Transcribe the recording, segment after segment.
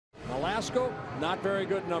Nolasco, not very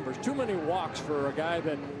good numbers. Too many walks for a guy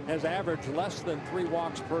that has averaged less than 3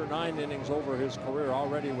 walks per 9 innings over his career,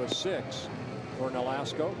 already with 6 for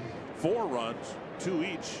Nolasco. 4 runs, 2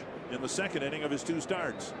 each in the second inning of his 2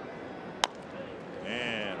 starts.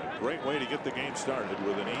 And a great way to get the game started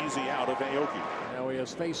with an easy out of Aoki. Now he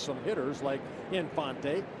has faced some hitters like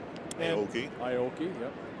Infante. Aoki.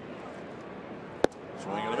 Yep.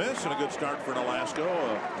 Swing and a miss, and a good start for Nolasco.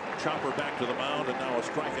 A chopper back to the mound, and now a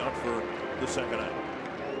strikeout for the second out.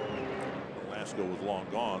 Nolasco was long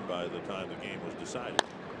gone by the time the game was decided.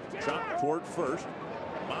 Chop toward first.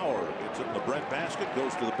 Mauer gets it in the breadbasket,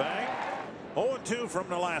 goes to the bag. 0-2 from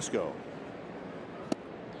Nolasco.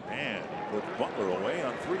 And put Butler away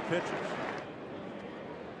on 3 pitches.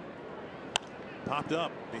 Popped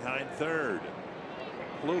up behind third.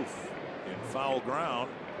 Plouffe in foul ground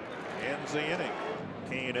ends the inning.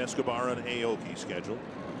 Kane, Escobar, and Aoki scheduled.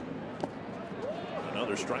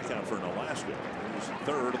 Another strikeout for Nolasco. He's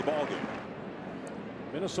third of the ballgame.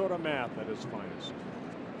 Minnesota math at its finest.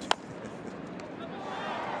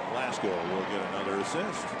 Nolasco will get another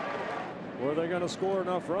assist. Were they going to score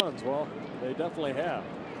enough runs? Well, they definitely have.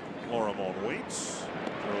 Florimon waits.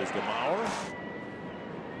 Throws to Mauer.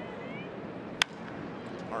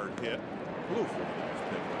 Hard hit. Plouffe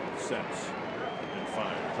sets and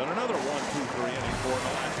fires. And another 1-2-3 inning for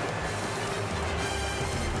Nolasco.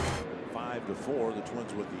 5-4. The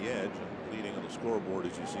Twins with the edge and leading on the scoreboard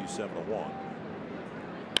as you see 7-1.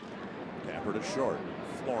 Tapper to short.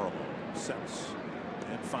 Florimon sets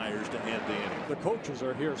and fires to end the inning. The coaches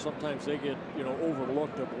are here. Sometimes they get,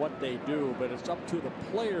 overlooked of what they do, but it's up to the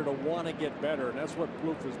player to want to get better, and that's what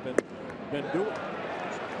Plouffe has been doing.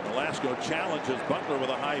 Nolasco challenges Butler with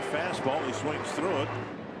a high fastball. He swings through it.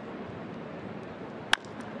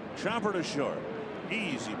 Chopper to short.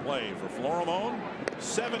 Easy play for Florimon.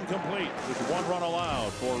 7 complete. Just 1 run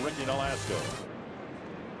allowed for Ricky Nolasco.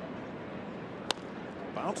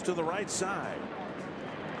 Bounce to the right side.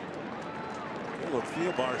 Caleb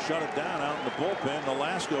Fieldbar shut it down out in the bullpen.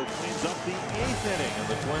 Nolasco cleans up the 8th inning, and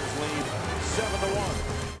the Twins lead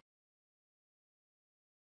 7-1.